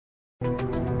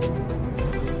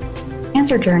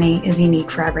Cancer journey is unique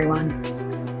for everyone.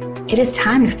 It is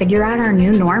time to figure out our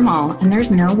new normal, and there's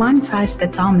no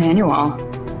one-size-fits-all manual.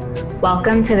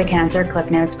 Welcome to the Cancer Cliff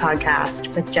Notes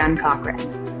podcast with Jen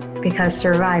Cochran, because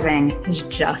surviving is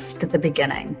just the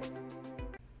beginning.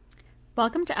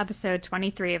 Welcome to episode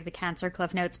 23 of the Cancer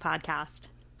Cliff Notes podcast.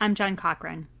 I'm Jen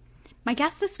Cochran. My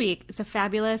guest this week is the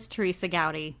fabulous Teresa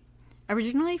Gowdy.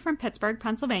 Originally from Pittsburgh,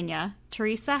 Pennsylvania,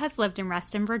 Teresa has lived in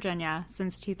Reston, Virginia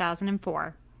since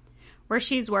 2004. Where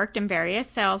she's worked in various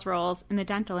sales roles in the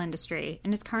dental industry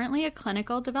and is currently a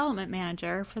clinical development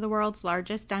manager for the world's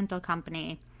largest dental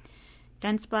company,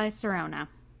 Dentsply Sirona.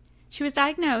 She was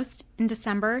diagnosed in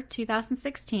December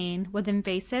 2016 with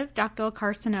invasive ductal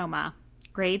carcinoma,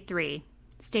 grade 3,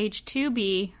 stage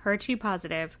 2B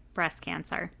HER2-positive breast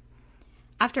cancer.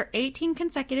 After 18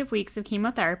 consecutive weeks of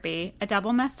chemotherapy, a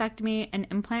double mastectomy, and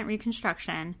implant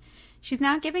reconstruction, she's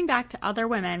now giving back to other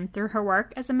women through her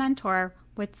work as a mentor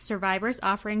with survivors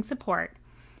offering support,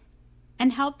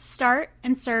 and helped start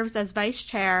and serves as vice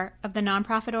chair of the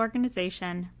nonprofit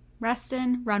organization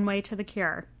Reston Runway to the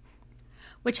Cure,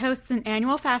 which hosts an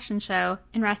annual fashion show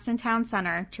in Reston Town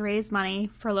Center to raise money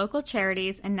for local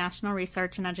charities and national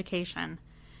research and education.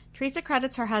 Teresa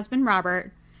credits her husband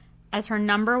Robert as her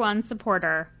number one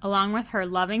supporter, along with her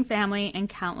loving family and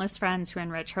countless friends who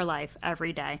enrich her life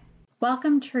every day.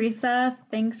 Welcome, Teresa.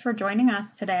 Thanks for joining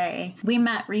us today. We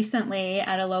met recently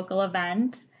at a local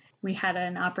event. We had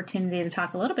an opportunity to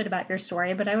talk a little bit about your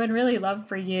story, but I would really love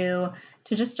for you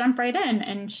to just jump right in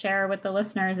and share with the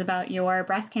listeners about your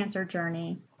breast cancer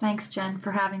journey. Thanks, Jen,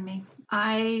 for having me.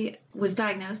 I was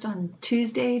diagnosed on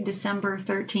Tuesday, December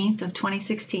 13th of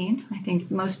 2016. I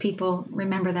think most people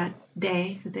remember that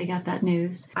day that they got that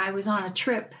news. I was on a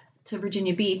trip to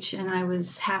Virginia Beach, and I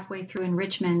was halfway through in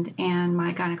Richmond, and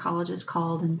my gynecologist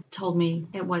called and told me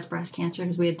it was breast cancer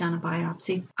because we had done a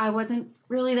biopsy. I wasn't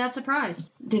really that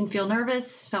surprised. Didn't feel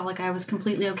nervous, felt like I was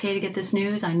completely okay to get this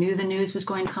news. I knew the news was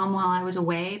going to come while I was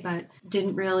away, but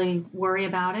didn't really worry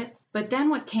about it. But then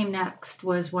what came next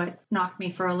was what knocked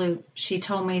me for a loop. She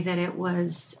told me that it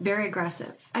was very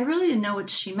aggressive. I really didn't know what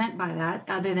she meant by that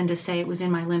other than to say it was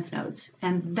in my lymph nodes.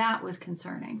 And that was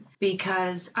concerning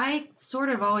because I sort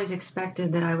of always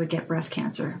expected that I would get breast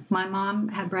cancer. My mom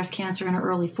had breast cancer in her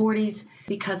early 40s.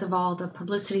 Because of all the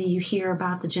publicity you hear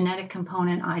about the genetic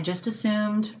component, I just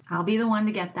assumed I'll be the one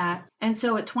to get that. And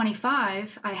so at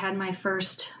 25, I had my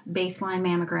first baseline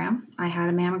mammogram. I had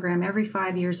a mammogram every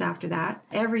 5 years after that,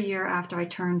 every year after I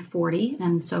turned 40.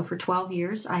 And so for 12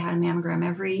 years, I had a mammogram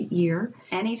every year.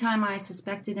 Anytime I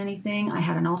suspected anything, I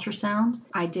had an ultrasound.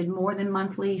 I did more than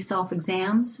monthly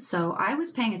self-exams. So I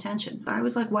was paying attention. I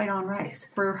was like white on rice.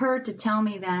 For her to tell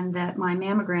me then that my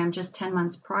mammogram just 10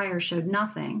 months prior showed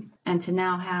nothing, and to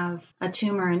now have a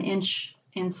tumor an inch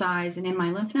in size and in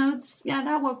my lymph nodes, yeah,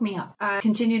 that woke me up. I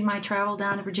continued my travel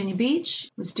down to Virginia Beach,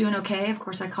 was doing okay. Of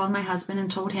course, I called my husband and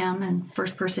told him, and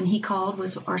first person he called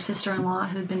was our sister-in-law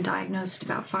who'd been diagnosed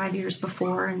about 5 years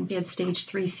before, and she had stage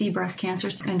 3C breast cancer,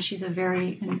 and she's a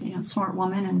very smart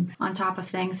woman and on top of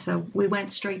things, so we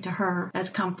went straight to her as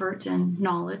comfort and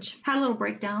knowledge. Had a little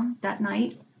breakdown that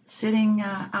night, sitting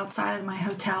outside of my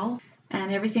hotel,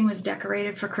 and everything was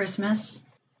decorated for Christmas.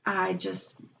 I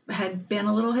just had been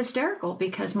a little hysterical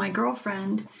because my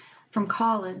girlfriend from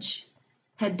college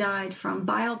had died from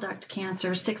bile duct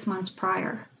cancer 6 months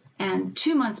prior. And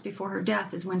 2 months before her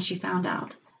death is when she found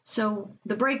out. So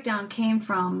the breakdown came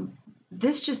from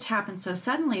this just happened so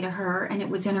suddenly to her, and it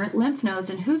was in her lymph nodes.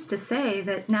 And who's to say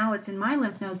that now it's in my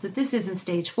lymph nodes that this isn't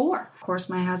stage 4? Of course,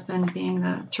 my husband, being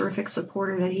the terrific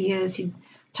supporter that he is, he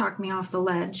talked me off the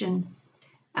ledge. And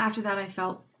after that, I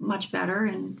felt much better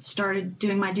and started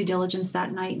doing my due diligence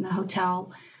that night in the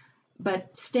hotel,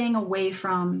 but staying away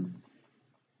from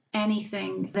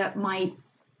anything that might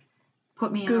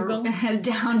put me in a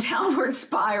downward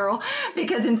spiral,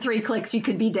 because in 3 clicks you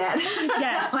could be dead.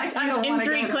 Yes, in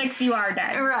 3 clicks you are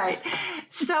dead. Right.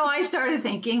 So I started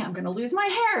thinking, I'm going to lose my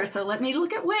hair, so let me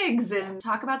look at wigs and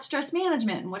talk about stress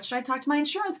management and what should I talk to my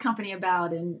insurance company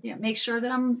about, and make sure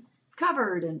that I'm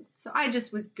covered. And so I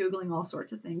just was Googling all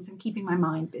sorts of things and keeping my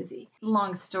mind busy.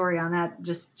 Long story on that,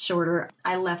 just shorter.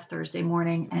 I left Thursday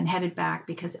morning and headed back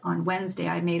because on Wednesday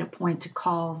I made a point to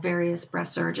call various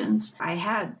breast surgeons. I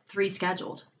had 3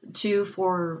 scheduled, 2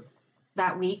 for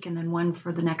that week and then 1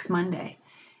 for the next Monday.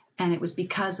 And it was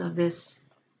because of this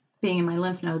being in my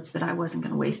lymph nodes that I wasn't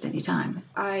going to waste any time.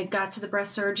 I got to the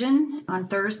breast surgeon on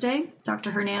Thursday,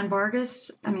 Dr. Hernan Vargas.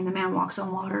 I mean, the man walks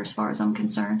on water as far as I'm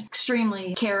concerned.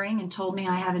 Extremely caring, and told me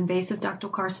I have invasive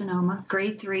ductal carcinoma,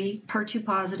 grade 3, HER2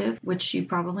 positive, which you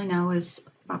probably know is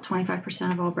about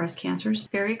 25% of all breast cancers.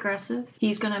 Very aggressive.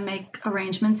 He's going to make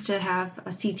arrangements to have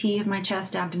a CT of my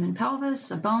chest, abdomen,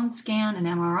 pelvis, a bone scan, an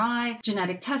MRI,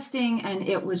 genetic testing, and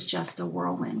it was just a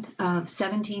whirlwind of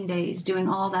 17 days doing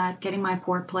all that, getting my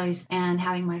port placed, and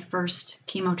having my first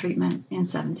chemo treatment in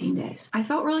 17 days. I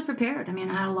felt really prepared. I mean,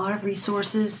 I had a lot of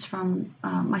resources from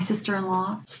my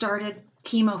sister-in-law. Started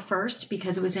chemo first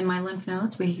because it was in my lymph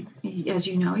nodes. As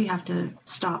you know, you have to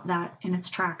stop that in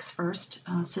its tracks first,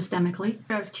 systemically.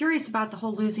 I was curious about the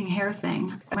whole losing hair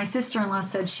thing. My sister-in-law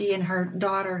said she and her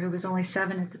daughter, who was only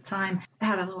 7 at the time,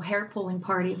 had a little hair pulling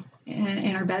party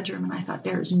in her bedroom, and I thought,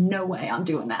 there's no way I'm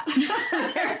doing that.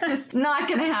 It's just not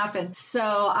going to happen. So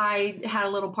I had a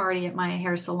little party at my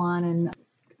hair salon and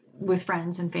with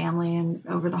friends and family and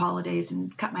over the holidays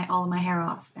and cut all of my hair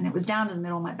off, and it was down to the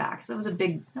middle of my back. So that was a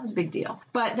big deal.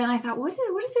 But then I thought, what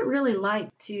is it really like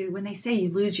to, when they say you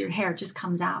lose your hair, it just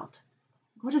comes out?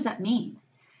 What does that mean?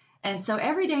 And so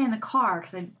every day in the car,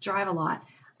 because I drive a lot,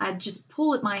 I'd just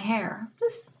pull at my hair,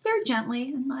 just very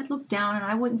gently, and I'd look down and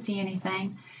I wouldn't see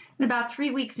anything. And about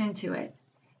 3 weeks into it,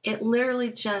 it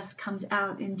literally just comes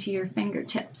out into your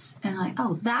fingertips. And I'm like,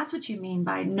 oh, that's what you mean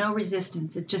by no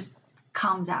resistance. It just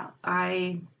comes out.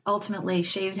 I ultimately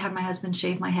had my husband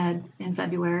shave my head in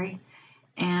February,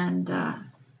 and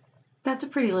that's a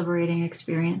pretty liberating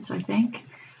experience, I think.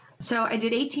 So I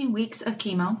did 18 weeks of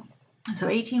chemo, so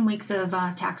 18 weeks of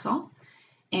Taxol,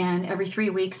 and every 3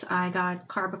 weeks I got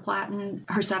carboplatin,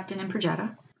 Herceptin, and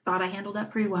Perjeta. Thought I handled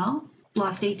that pretty well.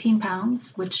 Lost 18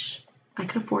 pounds, which I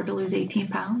could afford to lose 18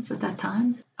 pounds at that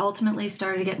time. Ultimately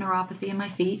started to get neuropathy in my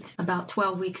feet about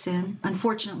 12 weeks in.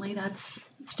 Unfortunately, that's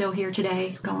still here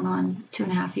today, going on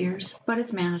 2.5 years, but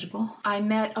it's manageable. I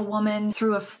met a woman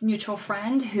through a mutual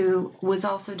friend who was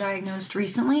also diagnosed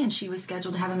recently, and she was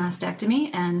scheduled to have a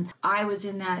mastectomy. And I was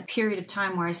in that period of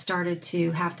time where I started to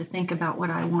have to think about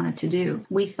what I wanted to do.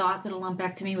 We thought that a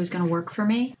lumpectomy was going to work for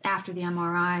me. After the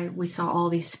MRI, we saw all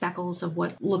these speckles of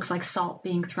what looks like salt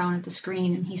being thrown at the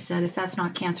screen. And he said, if that's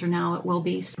not cancer now, it will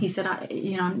be. He said,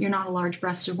 you're not a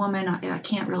large-breasted woman. I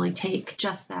can't really take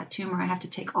just that tumor. I have to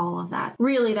take all of that.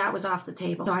 Really, that was off the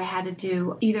table. So I had to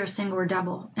do either a single or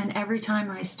double. And every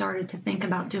time I started to think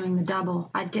about doing the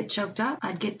double, I'd get choked up.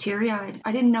 I'd get teary-eyed.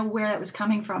 I didn't know where that was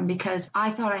coming from because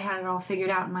I thought I had it all figured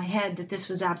out in my head that this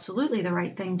was absolutely the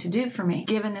right thing to do for me.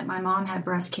 Given that my mom had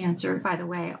breast cancer, by the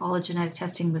way, all the genetic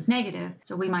testing was negative,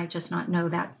 so we might just not know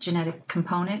that genetic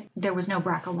component. There was no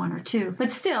BRCA1 or 2.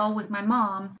 But still, with my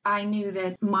mom, I knew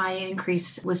that my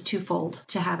increase was twofold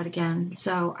to have it again.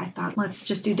 So I thought, let's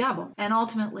just do double. And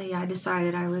ultimately, I decided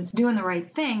I was doing the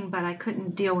right thing, but I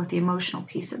couldn't deal with the emotional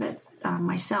piece of it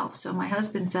myself. So my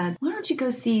husband said, why don't you go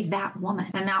see that woman?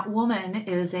 And that woman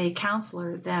is a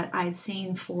counselor that I'd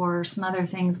seen for some other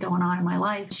things going on in my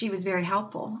life. She was very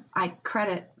helpful. I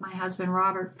credit my husband,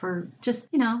 Robert, for just,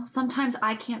 sometimes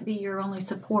I can't be your only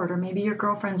support, or maybe your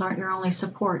girlfriends aren't your only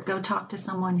support. Go talk to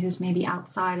someone who's maybe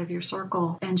outside of your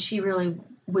circle. And she really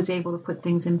was able to put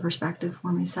things in perspective for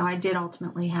me. So I did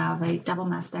ultimately have a double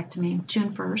mastectomy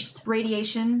June 1st.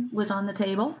 Radiation was on the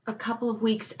table. A couple of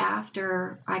weeks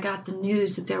after I got the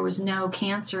news that there was no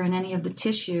cancer in any of the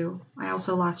tissue, I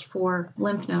also lost 4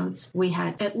 lymph nodes. We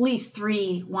had at least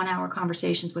 3 one-hour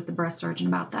conversations with the breast surgeon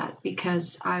about that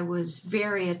because I was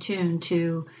very attuned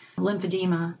to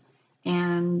lymphedema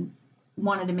and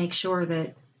wanted to make sure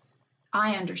that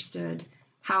I understood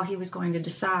how he was going to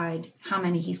decide how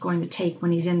many he's going to take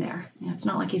when he's in there. It's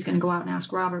not like he's going to go out and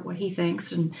ask Robert what he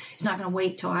thinks, and he's not going to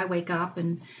wait till I wake up.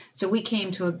 And so we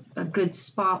came to a good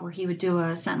spot where he would do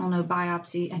a sentinel node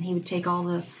biopsy, and he would take all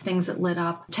the things that lit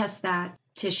up, test that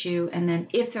tissue, and then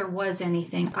if there was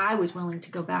anything, I was willing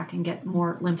to go back and get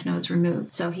more lymph nodes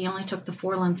removed. So he only took the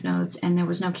 4 lymph nodes, and there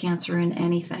was no cancer in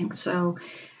anything. So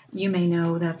you may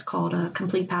know that's called a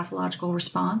complete pathological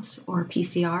response, or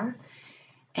PCR.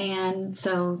 And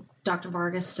so Dr.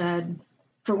 Vargas said,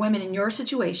 for women in your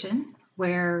situation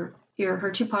where you're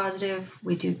HER2 positive,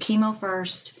 we do chemo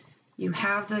first, you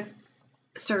have the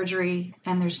surgery,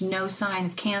 and there's no sign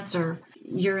of cancer,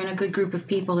 you're in a good group of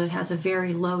people that has a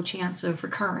very low chance of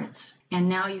recurrence. And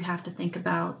now you have to think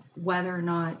about whether or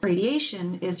not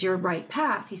radiation is your right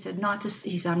path. He said,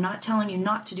 I'm not telling you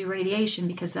not to do radiation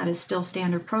because that is still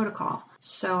standard protocol.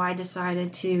 So I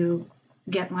decided to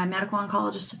get my medical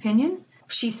oncologist's opinion.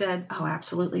 She said, oh,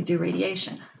 absolutely, do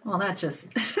radiation. Well, that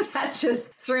just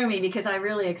threw me because I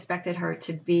really expected her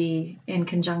to be in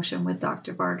conjunction with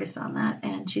Dr. Vargas on that.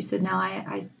 And she said, no,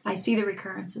 I see the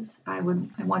recurrences. I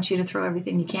want you to throw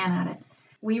everything you can at it.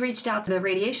 We reached out to the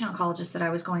radiation oncologist that I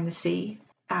was going to see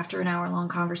after an hour-long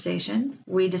conversation,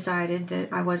 we decided that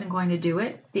I wasn't going to do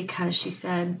it because she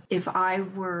said if I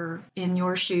were in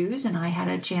your shoes and I had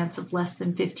a chance of less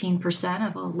than 15%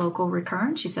 of a local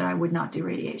recurrence, she said I would not do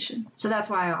radiation. So that's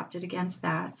why I opted against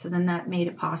that. So then that made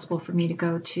it possible for me to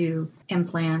go to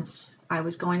implants. I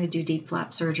was going to do DIEP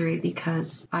flap surgery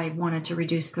because I wanted to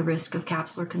reduce the risk of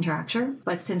capsular contracture.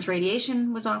 But since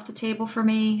radiation was off the table for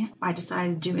me, I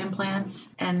decided to do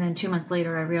implants. And then 2 months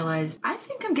later, I realized I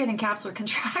think I'm getting capsular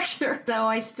contracture. So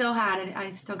I still had it.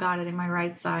 I still got it in my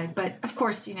right side. But of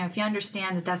course, if you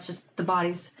understand that that's just the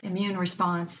body's immune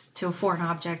response to a foreign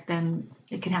object, then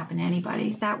it can happen to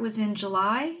anybody. That was in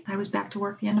July. I was back to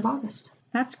work the end of August.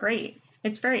 That's great.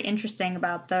 It's very interesting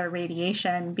about the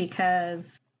radiation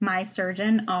because my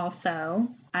surgeon also,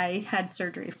 I had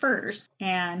surgery first,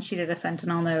 and she did a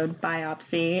sentinel node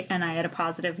biopsy, and I had a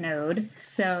positive node.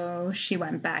 So she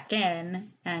went back in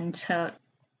and took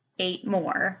 8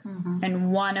 more,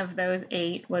 and one of those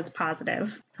 8 was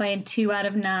positive. So I had 2 out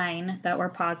of 9 that were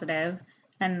positive,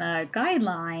 and the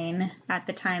guideline at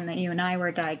the time that you and I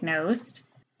were diagnosed,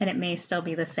 and it may still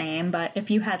be the same, but if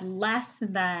you had less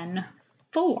than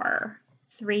 4,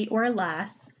 3 or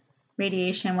less,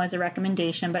 radiation was a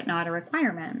recommendation, but not a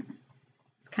requirement.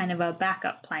 It's kind of a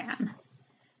backup plan.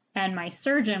 And my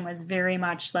surgeon was very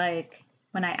much like,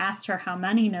 when I asked her how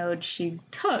many nodes she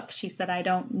took, she said, I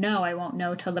don't know. I won't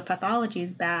know till the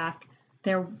pathology's back.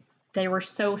 They were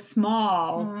so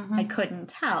small, I couldn't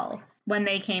tell. When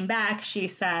they came back, she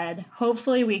said,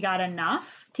 hopefully we got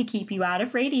enough to keep you out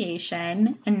of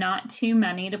radiation and not too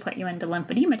many to put you into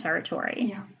lymphedema territory.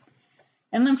 Yeah.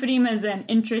 And lymphedema is an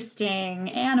interesting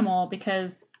animal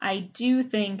because I do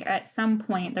think at some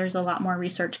point there's a lot more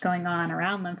research going on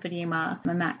around lymphedema.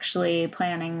 I'm actually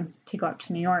planning to go up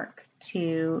to New York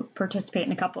to participate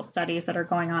in a couple studies that are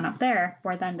going on up there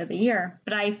before the end of the year.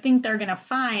 But I think they're going to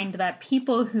find that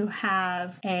people who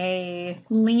have a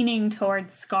leaning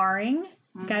towards scarring,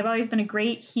 I've always been a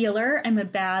great healer. I'm a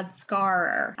bad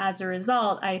scarer. As a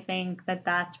result, I think that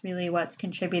that's really what's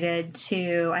contributed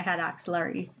to, I had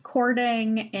axillary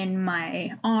cording in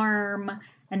my arm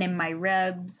and in my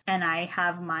ribs, and I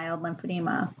have mild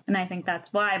lymphedema. And I think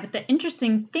that's why. But the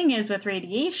interesting thing is with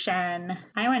radiation,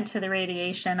 I went to the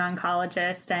radiation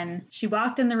oncologist and she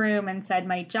walked in the room and said,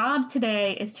 my job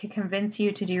today is to convince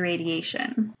you to do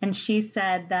radiation. And she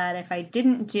said that if I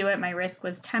didn't do it, my risk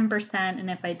was 10%, and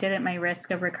if I did it, my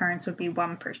risk of recurrence would be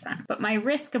 1%. But my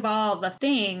risk of all the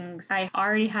things, I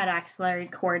already had axillary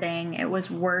cording. It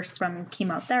was worse from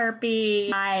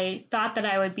chemotherapy. I thought that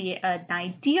I would be an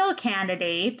ideal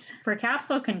candidate for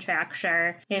capsule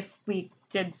contracture if we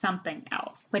did something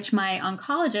else, which my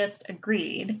oncologist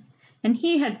agreed. And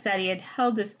he had said he had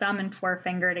held his thumb and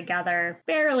forefinger together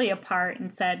barely apart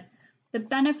and said, the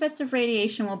benefits of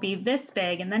radiation will be this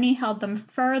big. And then he held them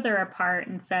further apart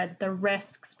and said, the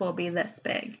risks will be this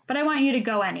big. But I want you to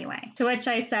go anyway. To which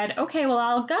I said, okay, well,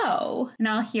 I'll go and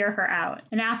I'll hear her out.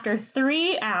 And after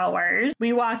 3 hours,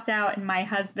 we walked out and my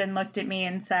husband looked at me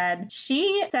and said,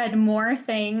 she said more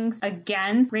things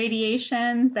against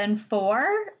radiation than for.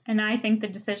 And I think the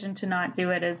decision to not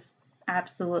do it is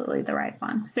absolutely the right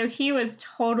one. So he was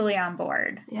totally on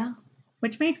board. Yeah.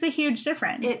 Which makes a huge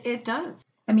difference. It does.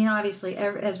 I mean, obviously,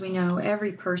 as we know,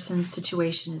 every person's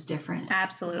situation is different.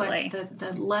 Absolutely. But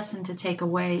the lesson to take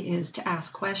away is to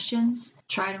ask questions,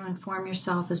 try to inform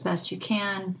yourself as best you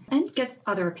can, and get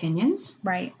other opinions.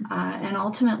 Right. And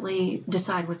ultimately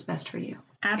decide what's best for you.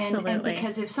 Absolutely. And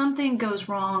because if something goes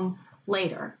wrong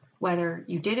later, whether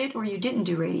you did it or you didn't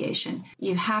do radiation,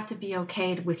 you have to be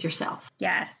okay with yourself.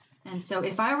 Yes. And so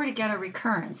if I were to get a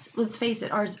recurrence, let's face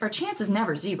it, our chance is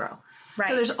never 0. Right.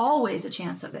 So there's always a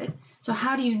chance of it. So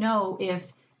how do you know if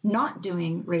not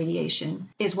doing radiation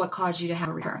is what caused you to have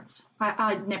a recurrence?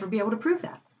 I'd never be able to prove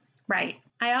that. Right.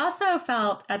 I also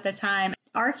felt at the time,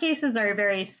 our cases are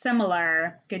very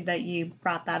similar. Good that you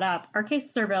brought that up. Our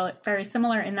cases are very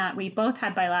similar in that we both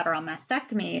had bilateral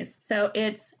mastectomies. So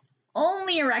it's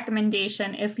only a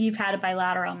recommendation if you've had a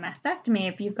bilateral mastectomy.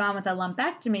 If you've gone with a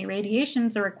lumpectomy,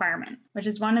 radiation's a requirement, which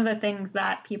is one of the things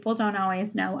that people don't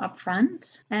always know up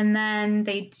front. And then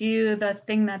they do the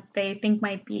thing that they think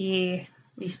might be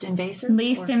Least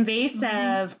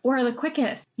invasive? Or the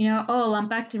quickest.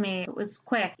 Lumpectomy, it was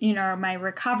quick. My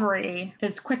recovery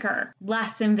is quicker,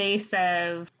 less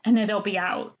invasive, and it'll be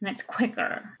out. And it's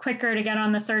quicker to get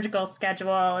on the surgical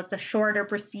schedule. It's a shorter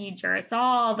procedure. It's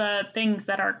all the things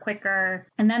that are quicker.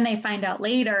 And then they find out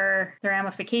later the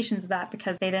ramifications of that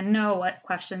because they didn't know what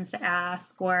questions to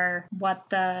ask or what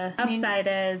the upside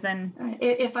is. And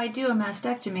if I do a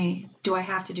mastectomy, do I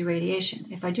have to do radiation?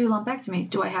 If I do lumpectomy,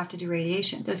 do I have to do radiation?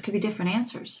 radiation. Those could be different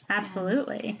answers.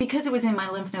 Absolutely. And because it was in my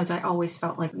lymph nodes, I always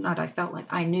felt like,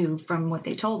 I knew from what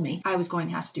they told me, I was going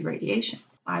to have to do radiation.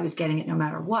 I was getting it no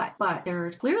matter what. But there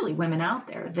are clearly women out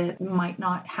there that might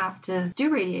not have to do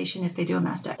radiation if they do a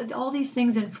mastectomy. All these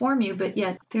things inform you, but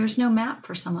yet there's no map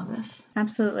for some of this.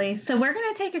 Absolutely. So we're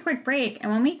going to take a quick break.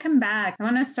 And when we come back, I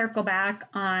want to circle back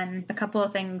on a couple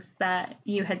of things that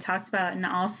you had talked about and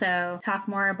also talk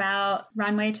more about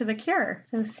Runway to the Cure.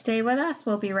 So stay with us.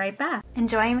 We'll be right back.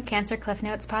 Enjoying the Cancer Cliff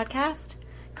Notes podcast?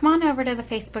 Come on over to the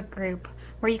Facebook group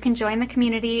where you can join the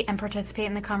community and participate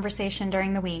in the conversation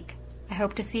during the week. I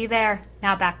hope to see you there.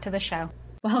 Now back to the show.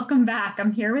 Welcome back.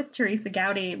 I'm here with Teresa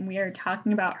Gowdy, and we are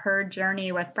talking about her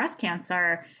journey with breast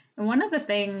cancer. And one of the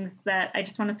things that I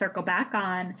just want to circle back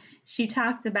on, she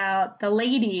talked about the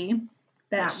lady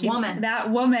that woman.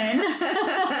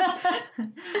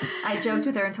 I joked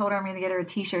with her and told her I'm going to get her a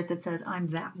t-shirt that says, "I'm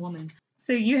that woman."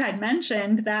 So you had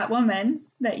mentioned that woman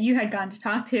that you had gone to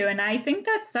talk to, and I think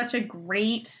that's such a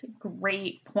great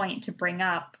point to bring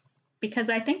up, because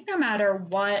I think no matter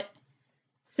what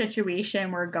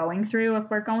situation we're going through, if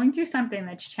we're going through something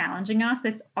that's challenging us,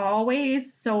 it's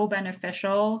always so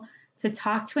beneficial to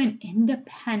talk to an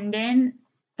independent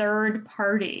third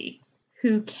party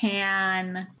who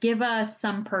can give us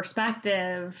some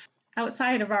perspective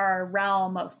outside of our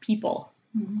realm of people.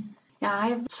 Mm-hmm. Yeah,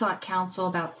 I've sought counsel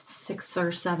about 6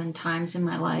 or 7 times in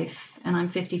my life, and I'm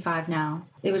 55 now.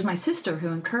 It was my sister who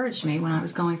encouraged me when I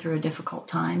was going through a difficult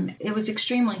time. It was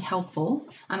extremely helpful.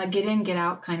 I'm a get in, get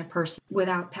out kind of person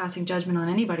without passing judgment on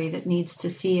anybody that needs to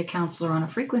see a counselor on a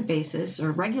frequent basis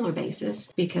or regular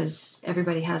basis, because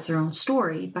everybody has their own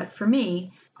story. But for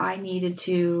me, I needed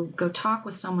to go talk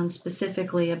with someone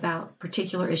specifically about a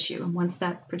particular issue. And once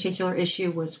that particular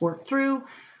issue was worked through,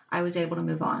 I was able to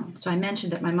move on. So I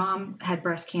mentioned that my mom had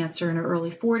breast cancer in her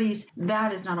early 40s.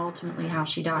 That is not ultimately how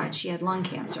she died. She had lung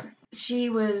cancer. She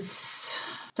was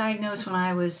diagnosed when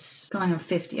I was going on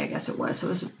 50, I guess it was. So it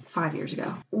was 5 years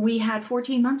ago. We had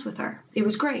 14 months with her. It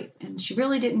was great. And she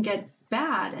really didn't get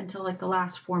bad until like the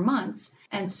last 4 months.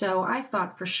 And so I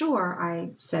thought for sure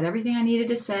I said everything I needed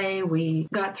to say. We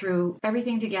got through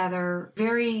everything together.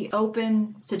 Very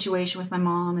open situation with my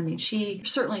mom. I mean, she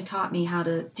certainly taught me how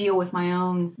to deal with my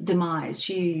own demise.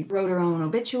 She wrote her own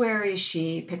obituary.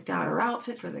 She picked out her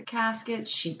outfit for the casket.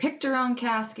 She picked her own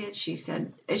casket. She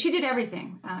said she did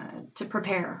everything to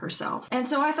prepare herself. And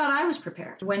so I thought I was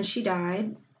prepared. When she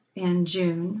died in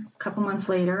June, a couple months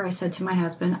later, I said to my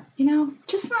husband,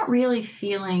 just not really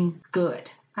feeling good.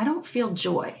 I don't feel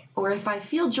joy. Or if I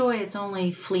feel joy, it's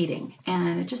only fleeting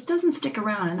and it just doesn't stick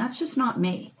around. And that's just not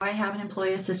me. I have an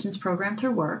employee assistance program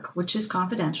through work, which is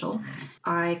confidential.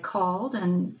 I called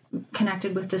and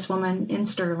connected with this woman in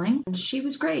Sterling, and she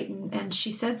was great. And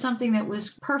she said something that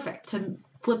was perfect to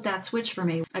flip that switch for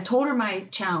me. I told her my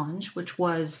challenge, which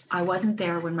was I wasn't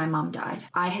there when my mom died.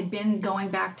 I had been going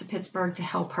back to Pittsburgh to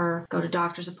help her go to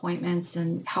doctor's appointments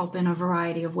and help in a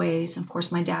variety of ways. And of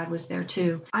course, my dad was there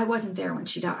too. I wasn't there when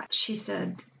she died. She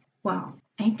said, "Well,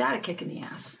 ain't that a kick in the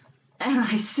ass?" And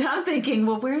I'm thinking,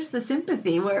 well, where's the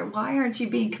sympathy? Why aren't you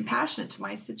being compassionate to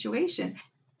my situation?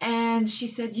 And she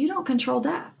said, "You don't control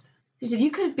death." She said, "You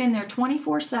could have been there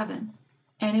 24/7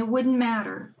 and it wouldn't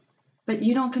matter, but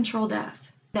you don't control death."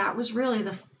 That was really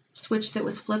the switch that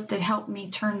was flipped that helped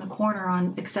me turn the corner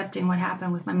on accepting what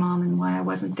happened with my mom and why I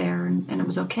wasn't there, and it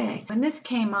was okay. When this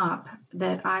came up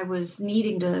that I was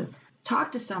needing to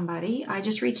talk to somebody, I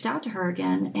just reached out to her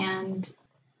again, and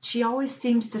she always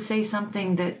seems to say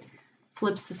something that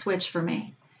flips the switch for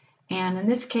me. And in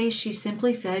this case, she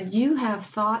simply said, "You have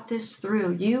thought this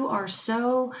through. You are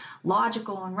so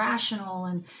logical and rational,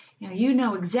 and you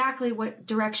know exactly what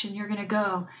direction you're going to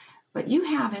go. But you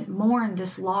haven't mourned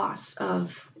this loss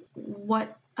of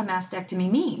what a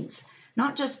mastectomy means.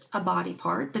 Not just a body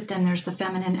part, but then there's the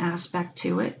feminine aspect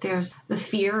to it. There's the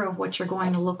fear of what you're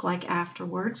going to look like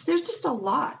afterwards. There's just a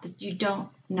lot that you don't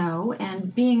know.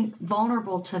 And being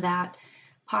vulnerable to that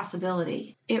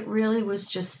possibility, it really was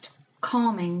just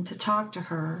calming to talk to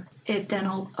her. It then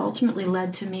ultimately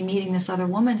led to me meeting this other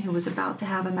woman who was about to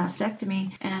have a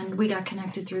mastectomy, and we got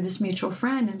connected through this mutual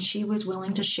friend, and she was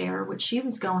willing to share what she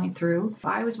was going through.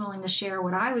 I was willing to share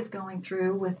what I was going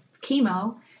through with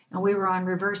chemo, and we were on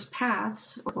reverse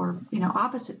paths, or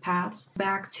opposite paths,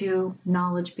 back to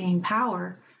knowledge being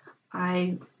power.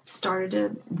 I started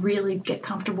to really get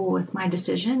comfortable with my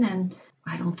decision, and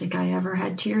I don't think I ever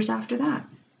had tears after that.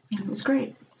 And it was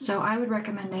great. So I would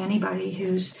recommend to anybody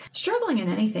who's struggling in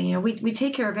anything, we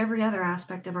take care of every other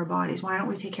aspect of our bodies. Why don't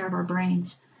we take care of our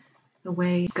brains the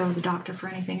way we go to the doctor for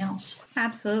anything else?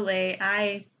 Absolutely.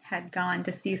 I had gone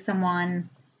to see someone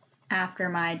after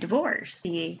my divorce.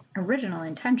 The original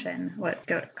intention was to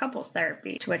go to couples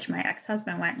therapy, to which my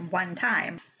ex-husband went one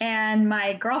time. And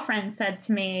my girlfriend said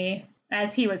to me,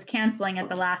 as he was canceling at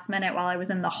the last minute while I was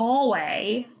in the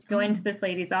hallway, go into this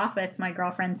lady's office, my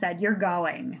girlfriend said, "You're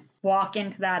going. Walk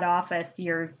into that office.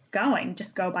 You're going.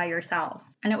 Just go by yourself."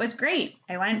 And it was great.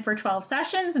 I went for 12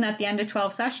 sessions, and at the end of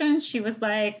 12 sessions, she was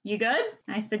like, "You good?"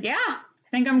 I said, "Yeah, I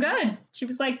think I'm good." She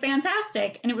was like,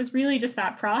 "Fantastic." And it was really just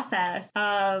that process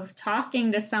of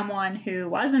talking to someone who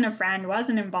wasn't a friend,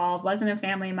 wasn't involved, wasn't a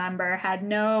family member, had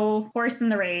no horse in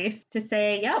the race, to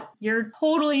say, "Yep, you're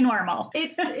totally normal."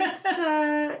 It's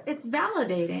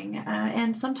validating,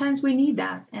 and sometimes we need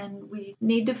that, and we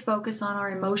need to focus on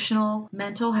our emotional,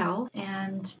 mental health.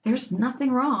 And there's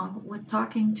nothing wrong with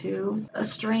talking to a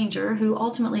stranger who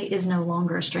ultimately is no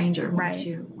longer a stranger once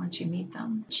you meet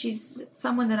them. She's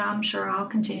someone that I'm sure I'll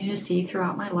continue to see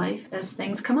throughout my life as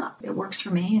things come up. It works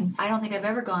for me, and I don't think I've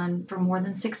ever gone for more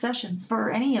than 6 sessions for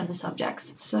any of the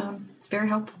subjects. It's very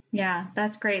helpful. Yeah,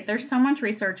 that's great. There's so much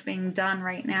research being done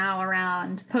right now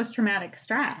around post-traumatic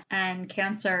stress and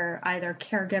cancer, either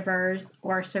caregivers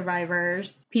or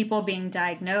survivors, people being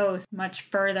diagnosed much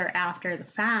further after the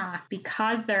fact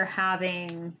because they're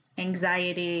having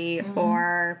anxiety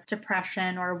or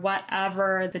depression or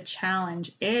whatever the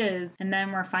challenge is. And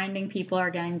then we're finding people are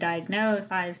getting diagnosed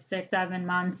 5, 6, 7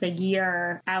 months, a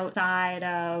year outside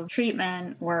of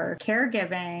treatment or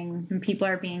caregiving. And people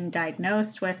are being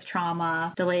diagnosed with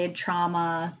trauma, delayed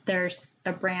trauma. There's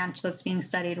a branch that's being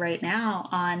studied right now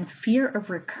on fear of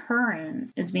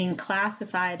recurrence is being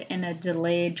classified in a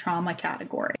delayed trauma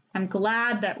category. I'm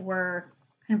glad that we're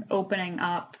kind of opening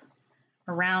up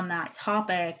around that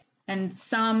topic, and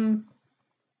some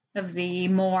of the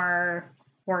more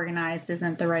organized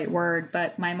isn't the right word,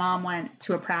 but my mom went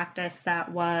to a practice that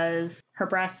was her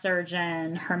breast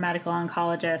surgeon, her medical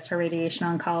oncologist, her radiation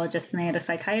oncologist, and they had a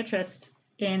psychiatrist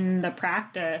in the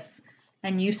practice,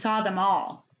 and you saw them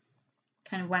all,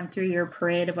 kind of went through your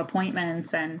parade of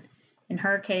appointments, and in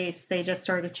her case, they just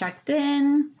sort of checked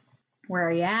in, where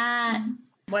are you at?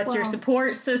 What's your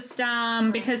support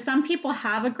system? Because some people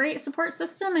have a great support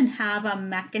system and have a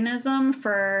mechanism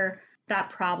for that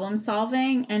problem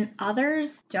solving, and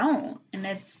others don't. And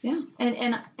it's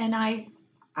and I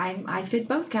fit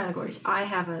both categories. I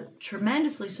have a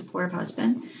tremendously supportive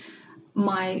husband.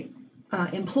 My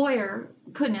employer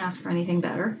couldn't ask for anything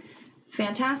better.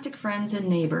 Fantastic friends and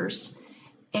neighbors,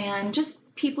 and just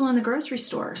people in the grocery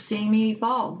store seeing me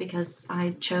bald because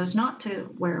I chose not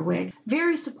to wear a wig.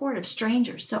 Very supportive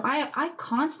strangers. So I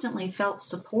constantly felt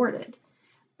supported,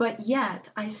 but yet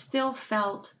I still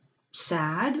felt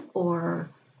sad or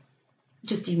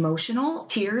just emotional,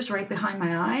 tears right behind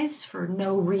my eyes for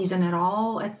no reason at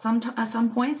all at some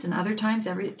points, and other times,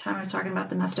 every time I was talking about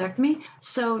the mastectomy.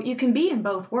 So you can be in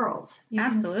both worlds. You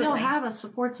Absolutely. can still have a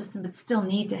support system, but still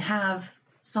need to have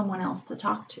someone else to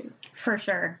talk to. For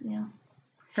sure. Yeah.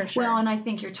 For sure. Well, and I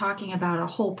think you're talking about a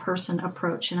whole person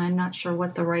approach, and I'm not sure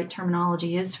what the right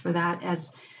terminology is for that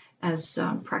as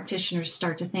practitioners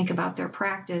start to think about their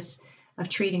practice of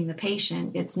treating the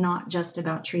patient. It's not just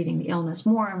about treating the illness.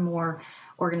 More and more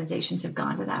organizations have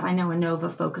gone to that. I know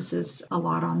Inova focuses a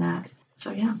lot on that.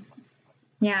 So, yeah.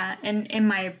 Yeah, and in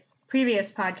my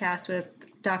previous podcast with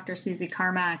Dr. Susie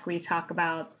Carmack, we talk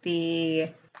about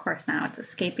of course now it's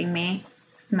escaping me.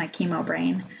 This is my chemo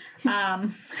brain.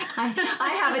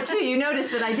 I have it too. You notice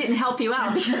that I didn't help you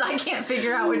out because I can't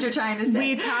figure out what you're trying to say.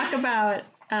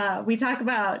 We talk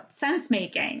about sense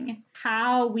making.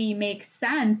 How we make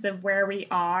sense of where we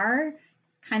are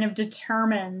kind of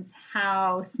determines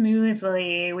how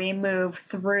smoothly we move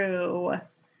through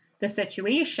the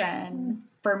situation.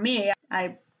 For me,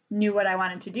 I knew what I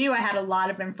wanted to do. I had a lot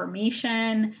of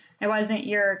information. I wasn't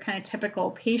your kind of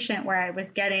typical patient where I was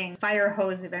getting fire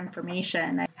hose of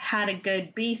information. I had a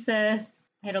good basis.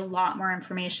 I had a lot more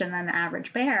information than the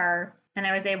average bear, and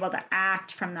I was able to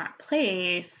act from that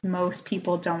place. Most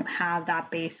people don't have that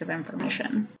base of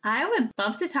information. I would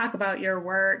love to talk about your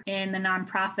work in the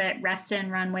nonprofit Rest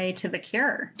In Runway to the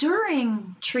Cure.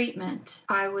 During treatment,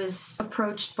 I was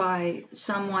approached by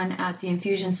someone at the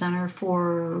Infusion Center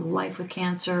for Life with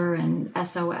Cancer and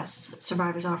SOS,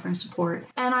 Survivors Offering Support.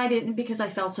 And I didn't, because I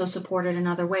felt so supported in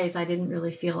other ways, I didn't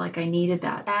really feel like I needed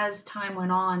that. As time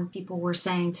went on, people were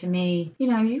saying to me,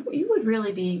 you would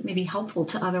really be maybe helpful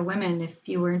to other women if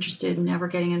you were interested in ever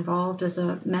getting involved as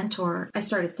a mentor. I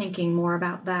started thinking more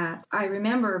about that. I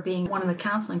remember being one of the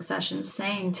counseling sessions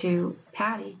saying to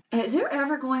Patty, is there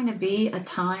ever going to be a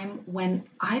time when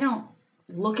I don't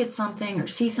look at something or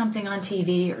see something on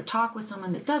TV or talk with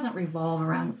someone that doesn't revolve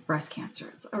around breast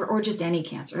cancer or just any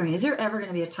cancer? I mean, is there ever going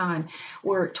to be a time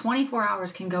where 24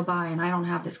 hours can go by and I don't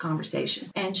have this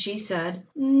conversation? And she said,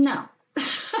 no.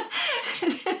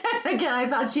 Again, I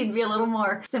thought she'd be a little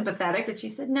more sympathetic, but she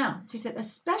said, no. She said,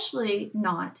 especially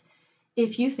not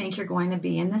if you think you're going to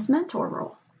be in this mentor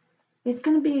role. It's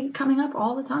going to be coming up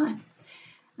all the time.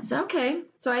 I said, okay.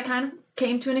 So I kind of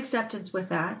came to an acceptance with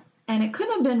that. And it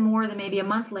couldn't have been more than maybe a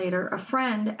month later, a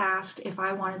friend asked if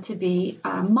I wanted to be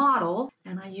a model,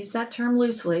 and I use that term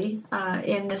loosely,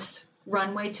 in this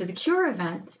Runway to the Cure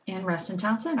event in Reston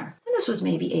Town Center. And this was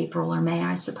maybe April or May,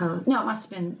 I suppose. No, it must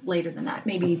have been later than that,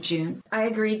 maybe June. I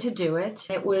agreed to do it.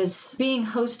 It was being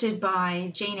hosted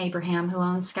by Jane Abraham, who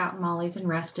owns Scout and Molly's in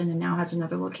Reston and now has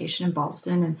another location in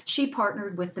Ballston. And she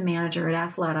partnered with the manager at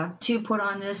Athleta to put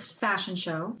on this fashion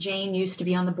show. Jane used to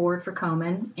be on the board for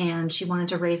Komen, and she wanted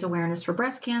to raise awareness for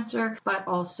breast cancer, but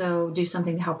also do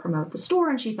something to help promote the store.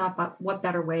 And she thought, but what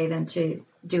better way than to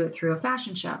do it through a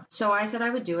fashion show? So I said I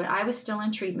would do it. I was still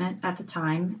in treatment at the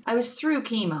time. I was through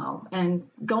chemo and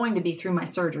going to be through my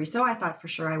surgery. So I thought for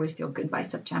sure I would feel good by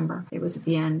September. It was at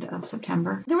the end of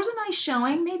September. There was a nice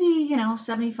showing, maybe,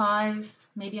 75,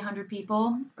 maybe 100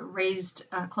 people, raised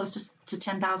close to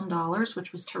 $10,000,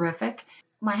 which was terrific.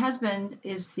 My husband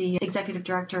is the executive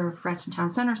director of Reston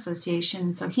Town Center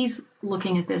Association. So he's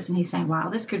looking at this and he's saying, wow,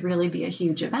 this could really be a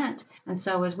huge event. And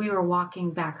so as we were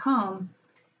walking back home,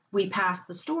 we passed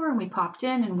the store and we popped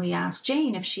in and we asked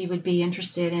Jane if she would be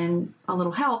interested in a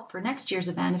little help for next year's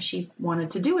event if she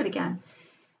wanted to do it again.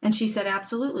 And she said,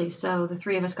 absolutely. So the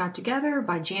three of us got together.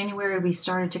 By January, we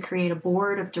started to create a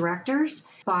board of directors.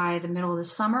 By the middle of the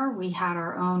summer, we had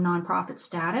our own nonprofit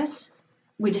status.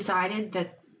 We decided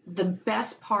that the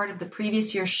best part of the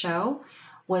previous year's show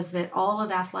was that all of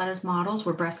Athleta's models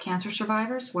were breast cancer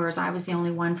survivors, whereas I was the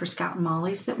only one for Scout and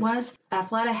Molly's that was.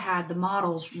 Athleta had the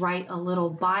models write a little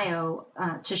bio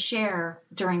to share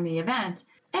during the event.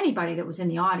 Anybody that was in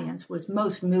the audience was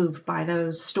most moved by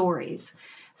those stories.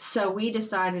 So we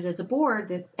decided as a board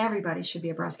that everybody should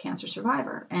be a breast cancer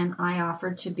survivor. And I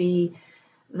offered to be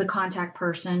the contact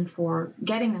person for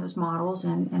getting those models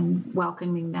and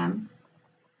welcoming them.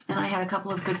 And I had a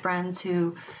couple of good friends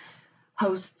who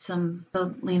host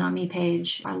the Lean On Me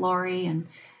page, Laurie and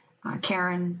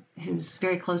Karen, who's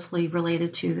very closely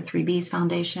related to the 3Bs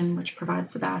Foundation, which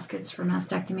provides the baskets for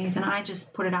mastectomies. And I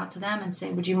just put it out to them and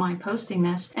say, would you mind posting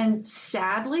this? And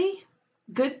sadly,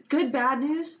 good, bad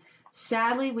news,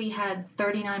 sadly, we had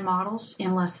 39 models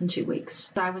in less than 2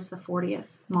 weeks. I was the 40th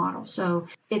model. So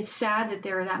it's sad that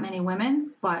there are that many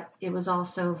women, but it was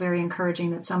also very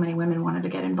encouraging that so many women wanted to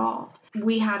get involved.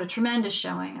 We had a tremendous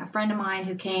showing. A friend of mine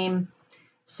who came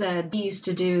said he used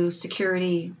to do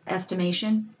security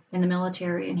estimation in the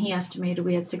military, and he estimated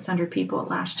we had 600 people at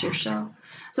last year's show.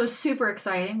 So it's super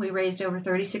exciting. We raised over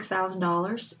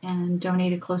 $36,000 and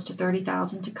donated close to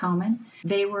 $30,000 to Komen.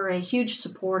 They were a huge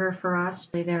supporter for us.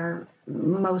 They're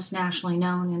most nationally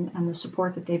known and the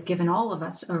support that they've given all of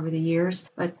us over the years.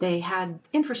 But they had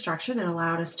infrastructure that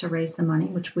allowed us to raise the money,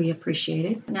 which we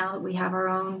appreciated. Now that we have our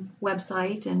own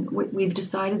website, and we've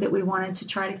decided that we wanted to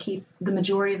try to keep the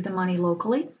majority of the money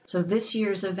locally. So this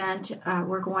year's event,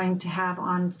 we're going to have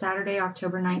on Saturday,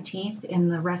 October 19th in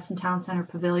the Reston Town Center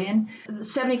Pavilion.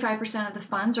 75% of the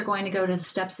funds are going to go to the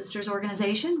Stepsisters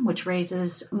organization, which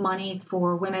raises money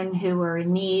for women who are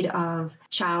in need of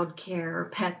child care,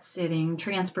 pet sitting,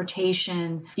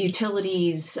 transportation,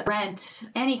 utilities, rent,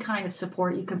 any kind of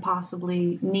support you could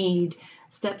possibly need.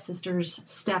 Stepsisters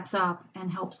steps up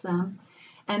and helps them.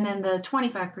 And then the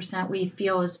 25% we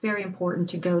feel is very important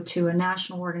to go to a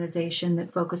national organization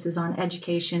that focuses on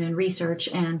education and research.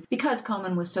 And because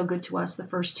Komen was so good to us the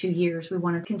first 2 years, we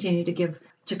want to continue to give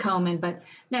to Komen. But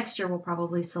next year we'll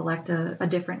probably select a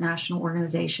different national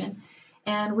organization.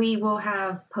 And we will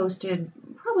have posted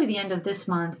probably the end of this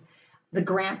month the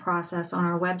grant process on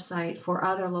our website for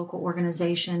other local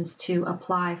organizations to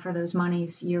apply for those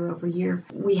monies year over year.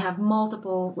 We have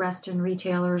multiple Reston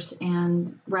retailers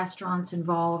and restaurants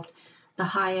involved. The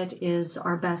Hyatt is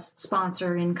our best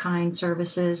sponsor in kind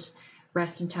services.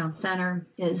 Reston Town Center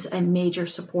is a major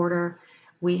supporter.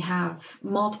 We have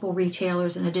multiple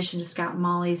retailers in addition to Scout and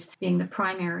Molly's being the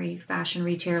primary fashion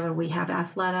retailer. We have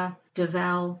Athleta,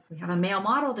 DeVell. We have a male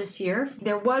model this year.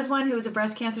 There was one who was a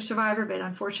breast cancer survivor, but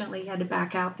unfortunately he had to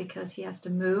back out because he has to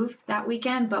move that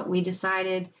weekend. But we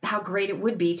decided how great it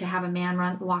would be to have a man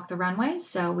walk the runway.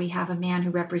 So we have a man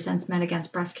who represents Men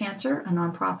Against Breast Cancer, a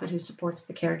nonprofit who supports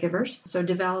the caregivers. So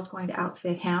DeVell is going to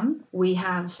outfit him. We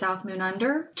have South Moon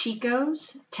Under,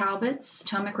 Chico's, Talbot's,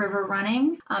 Potomac River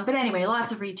Running. But anyway,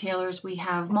 lots of retailers. We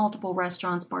have multiple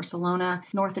restaurants, Barcelona,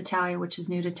 North Italia, which is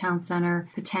new to Town Center,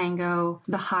 Patango,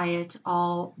 the Hyatt,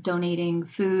 all donating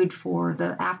food for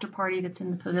the after party that's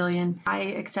in the pavilion. I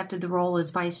accepted the role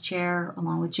as vice chair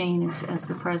along with Jane as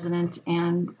the president,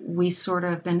 and we sort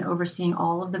of been overseeing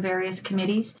all of the various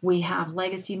committees. We have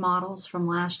legacy models from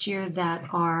last year that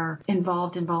are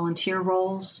involved in volunteer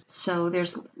roles. So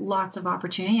there's lots of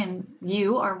opportunity, and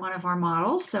you are one of our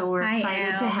models. So we're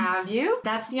excited to have you.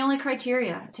 That's the only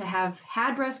criteria, to have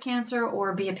had breast cancer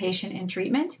or be a patient in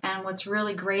treatment. And what's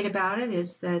really great about it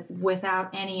is that without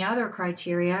any other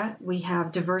criteria, we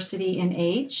have diversity in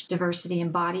age, diversity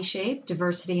in body shape,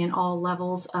 diversity in all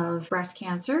levels of breast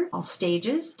cancer, all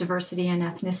stages, diversity in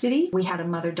ethnicity. We had a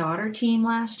mother-daughter team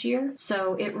last year.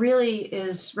 So it really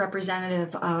is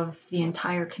representative of the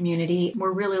entire community.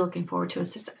 We're really looking forward to a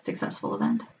successful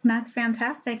event. That's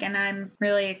fantastic, and I'm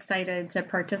really excited to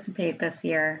participate this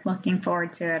year. Looking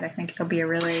forward to it. I think it'll be a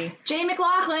really... Jay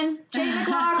McLaughlin,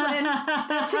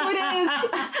 that's who it is.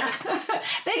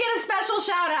 They get a special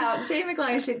shout out. Jay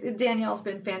McLaughlin. Danielle's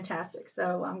been fantastic,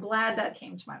 so I'm glad that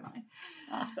came to my mind.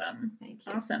 Awesome. Thank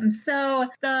you. Awesome. So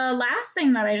the last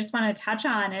thing that I just want to touch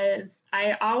on is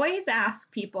I always ask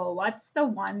people, what's the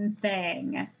one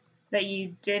thing that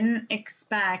you didn't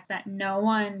expect that no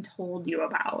one told you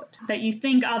about, that you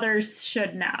think others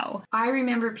should know? I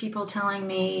remember people telling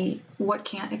me what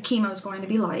chemo is going to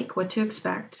be like, what to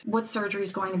expect, what surgery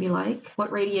is going to be like,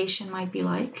 what radiation might be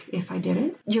like if I did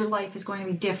it. Your life is going to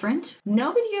be different.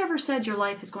 Nobody ever said your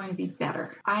life is going to be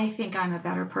better. I think I'm a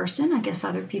better person. I guess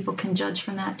other people can judge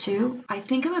from that too. I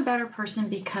think I'm a better person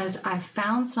because I've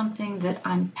found something that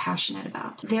I'm passionate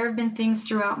about. There have been things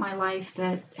throughout my life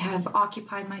that have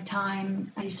occupied my time.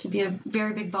 I used to be a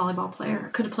very big volleyball player.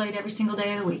 Could have played every single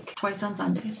day of the week, twice on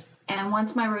Sundays. And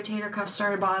once my rotator cuff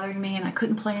started bothering me and I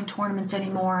couldn't play in tournaments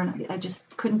anymore, and I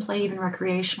just couldn't play even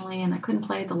recreationally, and I couldn't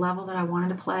play at the level that I wanted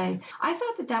to play, I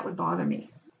thought that would bother me.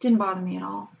 It didn't bother me at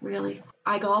all, really.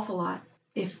 I golf a lot.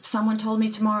 If someone told me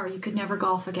tomorrow you could never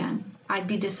golf again, I'd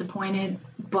be disappointed,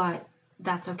 but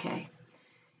that's okay.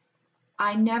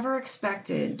 I never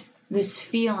expected this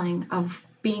feeling of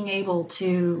being able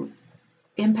to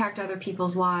impact other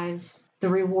people's lives, the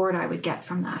reward I would get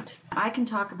from that. I can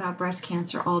talk about breast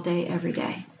cancer all day, every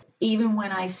day. Even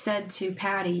when I said to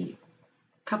Patty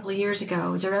a couple of years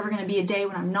ago, is there ever going to be a day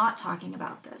when I'm not talking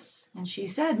about this? And she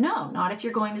said, no, not if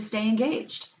you're going to stay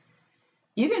engaged.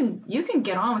 You can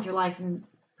get on with your life and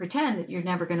pretend that you're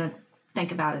never going to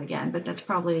think about it again, but that's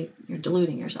probably, you're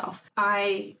deluding yourself.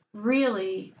 I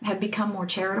really have become more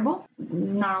charitable,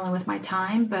 not only with my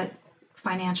time, but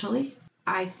financially.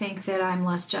 I think that I'm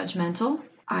less judgmental.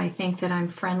 I think that I'm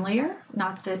friendlier.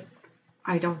 Not that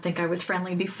I don't think I was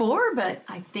friendly before, but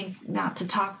I think not to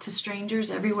talk to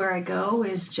strangers everywhere I go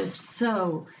is just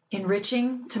so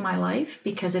enriching to my life,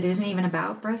 because it isn't even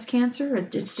about breast cancer.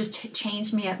 It's just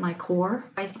changed me at my core.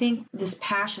 I think this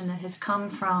passion that has come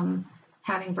from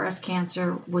having breast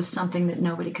cancer was something that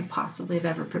nobody could possibly have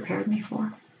ever prepared me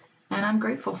for. And I'm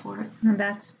grateful for it.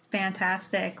 That's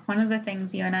fantastic. One of the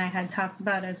things you and I had talked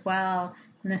about as well,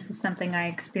 and this is something I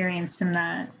experienced in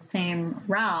that same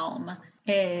realm,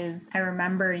 is I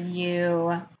remember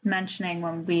you mentioning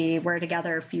when we were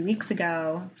together a few weeks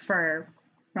ago for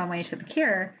Runway to the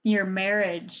Cure, your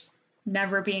marriage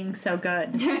never being so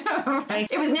good.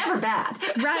 Like, it was never bad.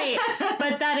 Right,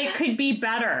 but that it could be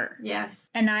better. Yes.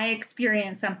 And I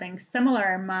experienced something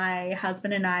similar. My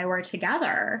husband and I were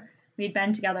together. We'd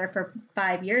been together for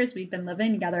 5 years. We'd been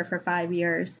living together for 5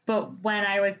 years. But when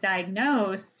I was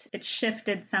diagnosed, it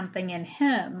shifted something in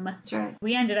him. That's right.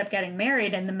 We ended up getting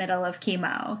married in the middle of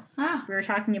chemo. Ah. We were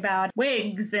talking about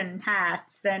wigs and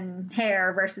hats and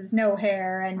hair versus no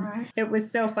hair. And right. It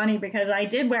was so funny because I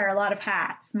did wear a lot of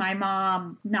hats. My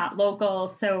mom, not local,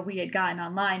 so we had gotten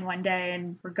online one day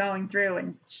and we're going through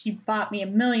and she bought me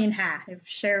 1 million hats. I've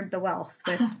shared the wealth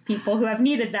with people who have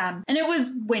needed them. And it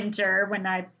was winter when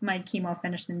my chemo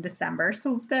finished in December,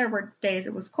 so there were days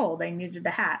it was cold. I needed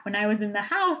a hat. When I was in the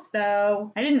house,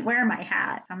 though, I didn't wear my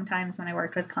hat. Sometimes when I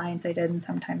worked with clients, I did, and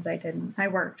sometimes I didn't. I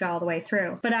worked all the way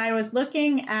through. But I was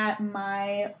looking at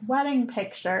my wedding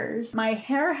pictures. My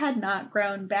hair had not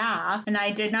grown back, and I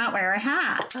did not wear a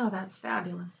hat. Oh, that's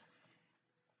fabulous.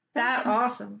 That's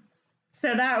awesome.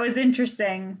 So that was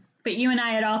interesting But you and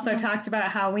I had also talked about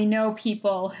how we know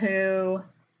people who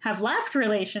have left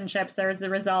relationships as a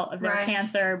result of their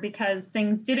cancer because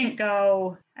things didn't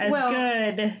go as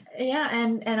good. Yeah,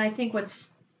 and I think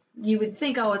you would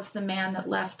think, oh, it's the man that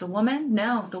left the woman.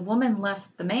 No, the woman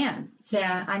left the man. Saying,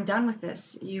 I'm done with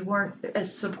this. You weren't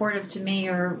as supportive to me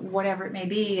or whatever it may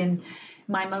be. And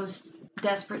my most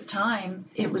desperate time,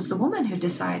 it was the woman who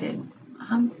decided,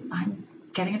 I'm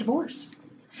getting a divorce.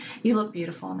 You look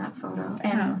beautiful in that photo.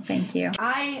 And thank you.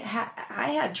 I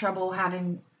had trouble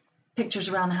having pictures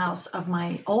around the house of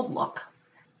my old look.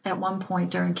 At one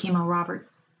point during chemo, Robert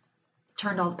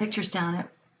turned all the pictures down. It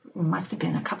must have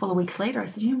been a couple of weeks later. I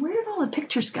said, where did all the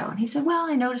pictures go? And he said, well,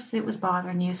 I noticed that it was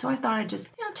bothering you, so I thought I'd just,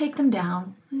 take them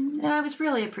down. And I was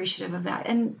really appreciative of that.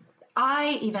 And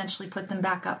I eventually put them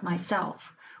back up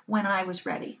myself when I was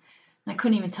ready. And I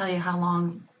couldn't even tell you how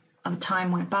long of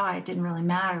time went by. It didn't really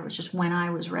matter. It was just when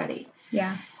I was ready.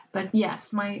 Yeah. But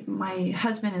yes, my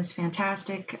husband is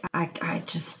fantastic. I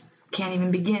just can't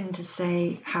even begin to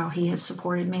say how he has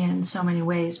supported me in so many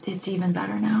ways. It's even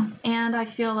better now. And I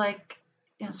feel like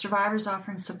survivors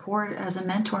offering support as a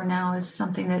mentor now is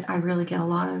something that I really get a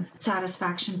lot of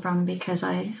satisfaction from, because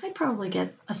I probably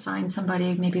get assigned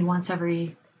somebody maybe once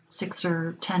every 6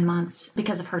 or 10 months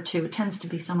because of HER2. It tends to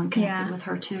be someone connected with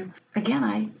HER2.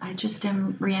 Again, I just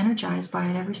am re-energized by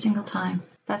it every single time.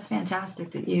 That's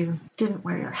fantastic that you didn't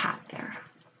wear your hat there.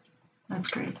 That's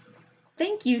great.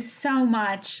 Thank you so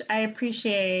much. I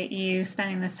appreciate you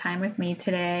spending this time with me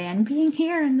today and being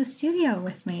here in the studio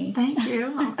with me. Thank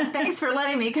you. Thanks for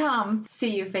letting me come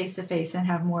see you face to face and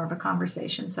have more of a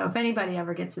conversation. So if anybody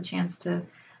ever gets a chance to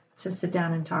sit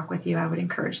down and talk with you, I would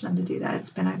encourage them to do that. It's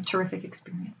been a terrific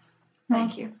experience.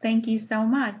 Thank you. Thank you so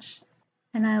much.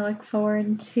 And I look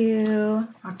forward to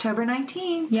October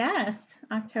 19th. Yes,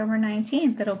 October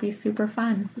 19th. It'll be super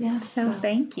fun. Yes. So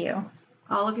thank you.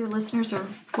 All of your listeners are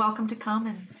welcome to come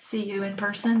and see you in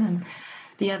person and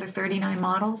the other 39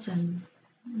 models, and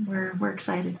we're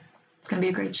excited. It's going to be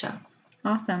a great show.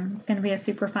 Awesome. It's going to be a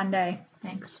super fun day.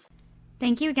 Thanks.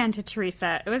 Thank you again to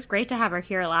Teresa. It was great to have her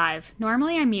here live.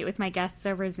 Normally I meet with my guests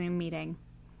over a Zoom meeting.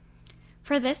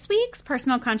 For this week's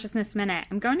Personal Consciousness Minute,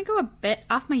 I'm going to go a bit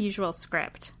off my usual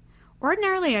script.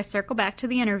 Ordinarily, I circle back to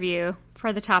the interview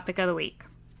for the topic of the week.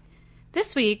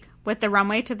 This week, with the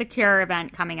Runway to the Cure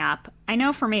event coming up, I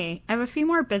know for me, I have a few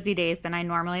more busy days than I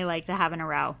normally like to have in a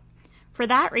row. For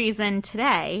that reason,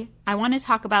 today, I want to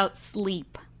talk about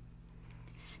sleep.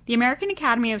 The American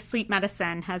Academy of Sleep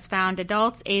Medicine has found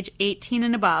adults age 18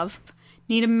 and above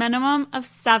need a minimum of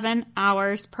 7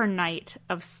 hours per night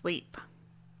of sleep.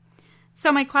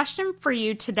 So my question for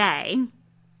you today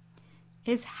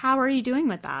is, how are you doing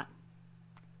with that?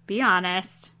 Be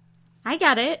honest. I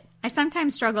get it. I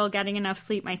sometimes struggle getting enough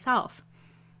sleep myself.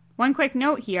 One quick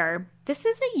note here, this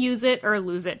is a use it or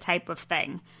lose it type of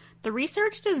thing. The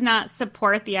research does not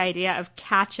support the idea of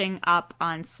catching up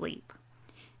on sleep.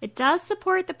 It does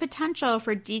support the potential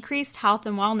for decreased health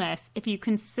and wellness if you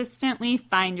consistently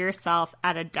find yourself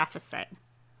at a deficit.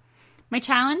 My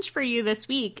challenge for you this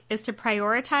week is to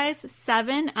prioritize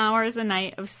 7 hours a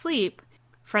night of sleep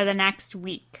for the next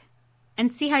week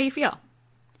and see how you feel.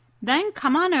 Then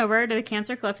come on over to the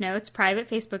Cancer Cliff Notes private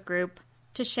Facebook group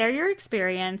to share your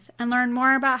experience and learn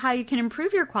more about how you can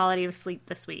improve your quality of sleep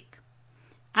this week.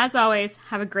 As always,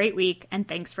 have a great week and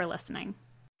thanks for listening.